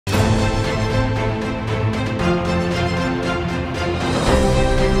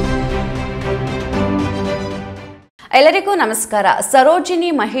ಎಲ್ಲರಿಗೂ ನಮಸ್ಕಾರ. ಸರೋಜಿನಿ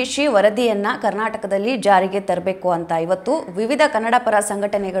ಮಹಿಷಿ ವರದಿಯನ್ನ ಕರ್ನಾಟಕದಲ್ಲಿ ಜಾರಿಗೆ ತರಬೇಕು ಅಂತ ಇವತ್ತು ವಿವಿಧ ಕನ್ನಡ ಪರ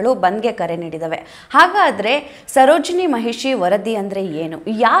ಸಂಘಟನೆಗಳು ಬಂದ್ಗೆ ಕರೆ ನೀಡಿದವೆ. ಹಾಗಾದ್ರೆ ಸರೋಜಿನಿ ಮಹಿಷಿ ವರದಿ ಅಂದ್ರೆ ಏನು,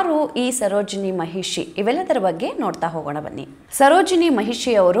 ಯಾರು ಈ ಸರೋಜಿನಿ ಮಹಿಷಿ, ಇವೆಲ್ಲದರ ಬಗ್ಗೆ ನೋಡ್ತಾ ಹೋಗೋಣ ಬನ್ನಿ. ಸರೋಜಿನಿ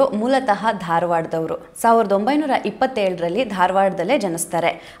ಮಹಿಷಿ ಅವರು ಮೂಲತಃ ಧಾರವಾಡದವರು. 1927ರಲ್ಲಿ ಧಾರವಾಡದಲ್ಲೇ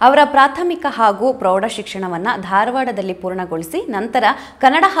ಜನಿಸ್ತಾರೆ. ಅವರ ಪ್ರಾಥಮಿಕ ಹಾಗೂ ಪ್ರೌಢ ಶಿಕ್ಷಣವನ್ನ ಧಾರವಾಡದಲ್ಲಿ ಪೂರ್ಣಗೊಳಿಸಿ ನಂತರ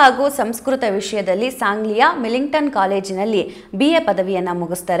ಕನ್ನಡ ಹಾಗೂ ಸಂಸ್ಕೃತ ವಿಷಯದಲ್ಲಿ ಸಾಂಗ್ಲಿಯ ಮಿಲಿಂಗ್ಟನ್ ಕಾಲೇಜಿನಲ್ಲಿ BA ಪದವಿಯನ್ನ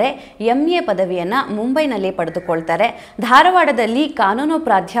ಮುಗಿಸ್ತಾರೆ. MA ಪದವಿಯನ್ನ ಮುಂಬೈನಲ್ಲಿ ಪಡೆದುಕೊಳ್ತಾರೆ. ಧಾರವಾಡದಲ್ಲಿ ಕಾನೂನು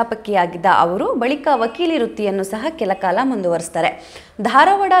ಪ್ರಾಧ್ಯಾಪಕಿಯಾಗಿದ್ದ ಅವರು ಬಳಿಕ ವಕೀಲಿ ವೃತ್ತಿಯನ್ನು ಸಹ ಕೆಲಕಾಲ ಮುಂದುವರಿಸ್ತಾರೆ.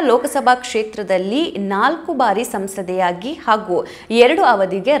 ಧಾರವಾಡ ಲೋಕಸಭಾ ಕ್ಷೇತ್ರದಲ್ಲಿ 4 ಬಾರಿ ಸಂಸದೆಯಾಗಿ ಹಾಗೂ 2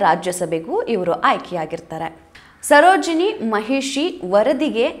 ಅವಧಿಗೆ ರಾಜ್ಯಸಭೆಗೂ ಇವರು ಆಯ್ಕೆಯಾಗಿರ್ತಾರೆ. ಸರೋಜಿನಿ ಮಹಿಷಿ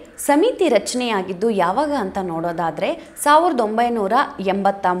ವರದಿಗೆ ಸಮಿತಿ ರಚನೆಯಾಗಿದ್ದು ಯಾವಾಗ ಅಂತ ನೋಡೋದಾದರೆ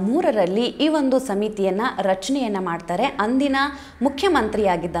 1983ರಲ್ಲಿ ಈ ಒಂದು ಸಮಿತಿಯನ್ನು ರಚನೆಯನ್ನು ಮಾಡ್ತಾರೆ. ಅಂದಿನ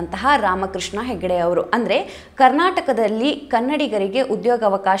ಮುಖ್ಯಮಂತ್ರಿಯಾಗಿದ್ದಂತಹ ರಾಮಕೃಷ್ಣ ಹೆಗಡೆ ಅವರು. ಅಂದರೆ ಕರ್ನಾಟಕದಲ್ಲಿ ಕನ್ನಡಿಗರಿಗೆ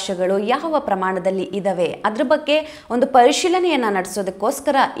ಉದ್ಯೋಗಾವಕಾಶಗಳು ಯಾವ ಪ್ರಮಾಣದಲ್ಲಿ ಇದ್ದಾವೆ ಅದ್ರ ಬಗ್ಗೆ ಒಂದು ಪರಿಶೀಲನೆಯನ್ನು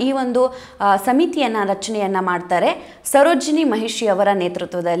ನಡೆಸೋದಕ್ಕೋಸ್ಕರ ಈ ಒಂದು ಸಮಿತಿಯನ್ನು ರಚನೆಯನ್ನು ಮಾಡ್ತಾರೆ ಸರೋಜಿನಿ ಮಹಿಷಿ ಅವರ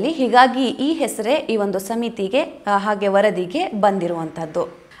ನೇತೃತ್ವದಲ್ಲಿ. ಹೀಗಾಗಿ ಈ ಹೆಸರೇ ಈ ಒಂದು ಸಮಿತಿಗೆ ಹಾಗೆ ವರದಿಗೆ ಬಂದಿರುವಂಥದ್ದು.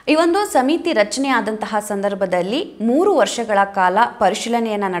 ಈ ಒಂದು ಸಮಿತಿ ರಚನೆ ಆದಂತಹ ಸಂದರ್ಭದಲ್ಲಿ 3 ವರ್ಷಗಳ ಕಾಲ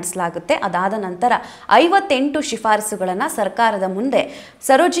ಪರಿಶೀಲನೆಯನ್ನು ನಡೆಸಲಾಗುತ್ತೆ. ಅದಾದ ನಂತರ 58 ಶಿಫಾರಸುಗಳನ್ನು ಸರ್ಕಾರದ ಮುಂದೆ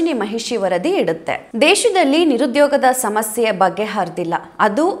ಸರೋಜಿನಿ ಮಹಿಷಿ ವರದಿ ಇಡುತ್ತೆ. ದೇಶದಲ್ಲಿ ನಿರುದ್ಯೋಗದ ಸಮಸ್ಯೆ ಬಗೆಹರಿದಿಲ್ಲ,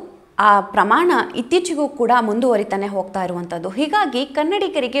 ಅದು ಆ ಪ್ರಮಾಣ ಇತ್ತೀಚೆಗೂ ಕೂಡ ಮುಂದುವರಿತಾನೆ ಹೋಗ್ತಾ ಇರುವಂಥದ್ದು. ಹೀಗಾಗಿ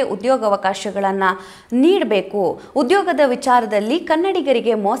ಕನ್ನಡಿಗರಿಗೆ ಉದ್ಯೋಗಾವಕಾಶಗಳನ್ನು ನೀಡಬೇಕು, ಉದ್ಯೋಗದ ವಿಚಾರದಲ್ಲಿ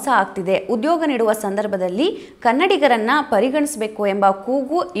ಕನ್ನಡಿಗರಿಗೆ ಮೋಸ ಆಗ್ತಿದೆ, ಉದ್ಯೋಗ ನೀಡುವ ಸಂದರ್ಭದಲ್ಲಿ ಕನ್ನಡಿಗರನ್ನು ಪರಿಗಣಿಸಬೇಕು ಎಂಬ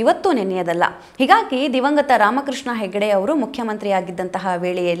ಕೂಗು ಇವತ್ತು ನೆನೆಯದಲ್ಲ. ಹೀಗಾಗಿ ದಿವಂಗತ ರಾಮಕೃಷ್ಣ ಹೆಗಡೆ ಅವರು ಮುಖ್ಯಮಂತ್ರಿಯಾಗಿದ್ದಂತಹ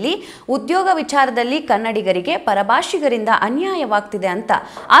ವೇಳೆಯಲ್ಲಿ ಉದ್ಯೋಗ ವಿಚಾರದಲ್ಲಿ ಕನ್ನಡಿಗರಿಗೆ ಪರಭಾಷಿಗರಿಂದ ಅನ್ಯಾಯವಾಗ್ತಿದೆ ಅಂತ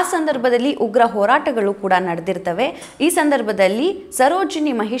ಆ ಸಂದರ್ಭದಲ್ಲಿ ಉಗ್ರ ಹೋರಾಟಗಳು ಕೂಡ ನಡೆದಿರ್ತವೆ. ಈ ಸಂದರ್ಭದಲ್ಲಿ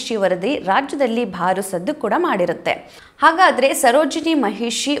ಸರೋಜಿನಿ ಮಹಿಷಿ ವರದಿ ರಾಜ್ಯದಲ್ಲಿ ಭಾರು ಸದ್ದು ಕೂಡ ಮಾಡಿರುತ್ತೆ. ಹಾಗಾದರೆ ಸರೋಜಿನಿ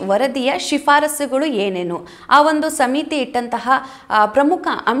ಮಹಿಷಿ ವರದಿಯ ಶಿಫಾರಸುಗಳು ಏನೇನು, ಆ ಒಂದು ಸಮಿತಿ ಇಟ್ಟಂತಹ ಪ್ರಮುಖ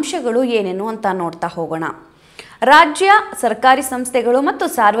ಅಂಶಗಳು ಏನೇನು ಅಂತ ನೋಡ್ತಾ ಹೋಗೋಣ. ರಾಜ್ಯ ಸರ್ಕಾರಿ ಸಂಸ್ಥೆಗಳು ಮತ್ತು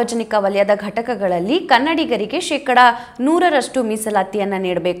ಸಾರ್ವಜನಿಕ ವಲಯದ ಘಟಕಗಳಲ್ಲಿ ಕನ್ನಡಿಗರಿಗೆ 100% ಮೀಸಲಾತಿಯನ್ನು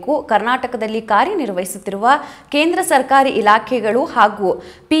ನೀಡಬೇಕು. ಕರ್ನಾಟಕದಲ್ಲಿ ಕಾರ್ಯನಿರ್ವಹಿಸುತ್ತಿರುವ ಕೇಂದ್ರ ಸರ್ಕಾರಿ ಇಲಾಖೆಗಳು ಹಾಗೂ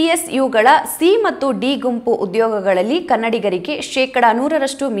PSUಗಳ C ಮತ್ತು D ಗುಂಪು ಉದ್ಯೋಗಗಳಲ್ಲಿ ಕನ್ನಡಿಗರಿಗೆ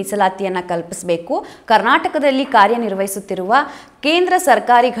 100% ಮೀಸಲಾತಿಯನ್ನು ಕಲ್ಪಿಸಬೇಕು. ಕರ್ನಾಟಕದಲ್ಲಿ ಕಾರ್ಯನಿರ್ವಹಿಸುತ್ತಿರುವ ಕೇಂದ್ರ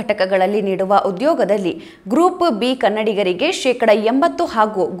ಸರ್ಕಾರಿ ಘಟಕಗಳಲ್ಲಿ ನೀಡುವ ಉದ್ಯೋಗದಲ್ಲಿ ಗ್ರೂಪ್ B ಕನ್ನಡಿಗರಿಗೆ 80%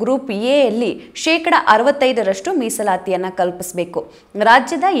 ಹಾಗೂ ಗ್ರೂಪ್ A ಯಲ್ಲಿ 65% ಮೀಸಲಾತಿಯನ್ನು ಕಲ್ಪಿಸಬೇಕು.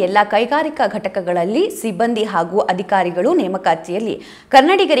 ರಾಜ್ಯದ ಎಲ್ಲ ಕೈಗಾರಿಕಾ ಘಟಕಗಳಲ್ಲಿ ಸಿಬ್ಬಂದಿ ಹಾಗೂ ಅಧಿಕಾರಿಗಳು ನೇಮಕಾತಿಯಲ್ಲಿ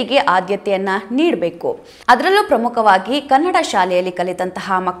ಕನ್ನಡಿಗರಿಗೆ ಆದ್ಯತೆಯನ್ನ ನೀಡಬೇಕು. ಅದರಲ್ಲೂ ಪ್ರಮುಖವಾಗಿ ಕನ್ನಡ ಶಾಲೆಯಲ್ಲಿ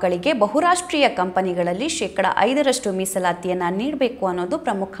ಕಲಿತಂತಹ ಮಕ್ಕಳಿಗೆ ಬಹುರಾಷ್ಟ್ರೀಯ ಕಂಪನಿಗಳಲ್ಲಿ 5% ಮೀಸಲಾತಿಯನ್ನ ನೀಡಬೇಕು ಅನ್ನೋದು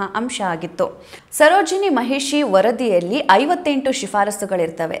ಪ್ರಮುಖ ಅಂಶ ಆಗಿತ್ತು. ಸರೋಜಿನಿ ಮಹಿಷಿ ವರದಿಯಲ್ಲಿ 58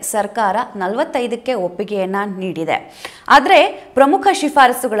 ಶಿಫಾರಸುಗಳಿರ್ತವೆ. ಸರ್ಕಾರ 45ಕ್ಕೆ ಒಪ್ಪಿಗೆಯನ್ನ ನೀಡಿದೆ. ಆದರೆ ಪ್ರಮುಖ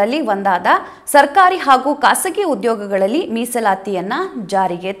ಶಿಫಾರಸುಗಳಲ್ಲಿ ಒಂದಾದ ಸರ್ಕಾರಿ ಹಾಗೂ ಖಾಸಗಿ ಉದ್ಯೋಗಗಳಲ್ಲಿ ಮೀಸಲಾತಿಯನ್ನ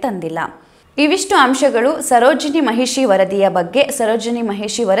ಜಾರಿಗೆ ತಂದಿಲ್ಲ. ಇವಿಷ್ಟು ಅಂಶಗಳು ಸರೋಜಿನಿ ಮಹಿಷಿ ವರದಿಯ ಬಗ್ಗೆ. ಸರೋಜಿನಿ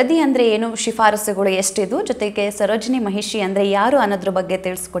ಮಹಿಷಿ ವರದಿ ಅಂದ್ರೆ ಏನು, ಶಿಫಾರಸುಗಳು ಎಷ್ಟಿದು, ಜೊತೆಗೆ ಸರೋಜಿನಿ ಮಹಿಷಿ ಅಂದ್ರೆ ಯಾರು ಅನ್ನೋದ್ರ ಬಗ್ಗೆ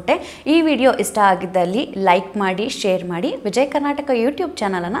ತಿಳಿಸ್ಕೊಟ್ಟೆ. ಈ ವಿಡಿಯೋ ಇಷ್ಟ ಆಗಿದ್ದಲ್ಲಿ ಲೈಕ್ ಮಾಡಿ, ಶೇರ್ ಮಾಡಿ, ವಿಜಯ್ ಕರ್ನಾಟಕ ಯೂಟ್ಯೂಬ್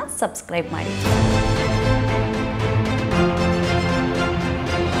ಚಾನಲ್ ಅನ್ನು ಸಬ್ಸ್ಕ್ರೈಬ್ ಮಾಡಿ.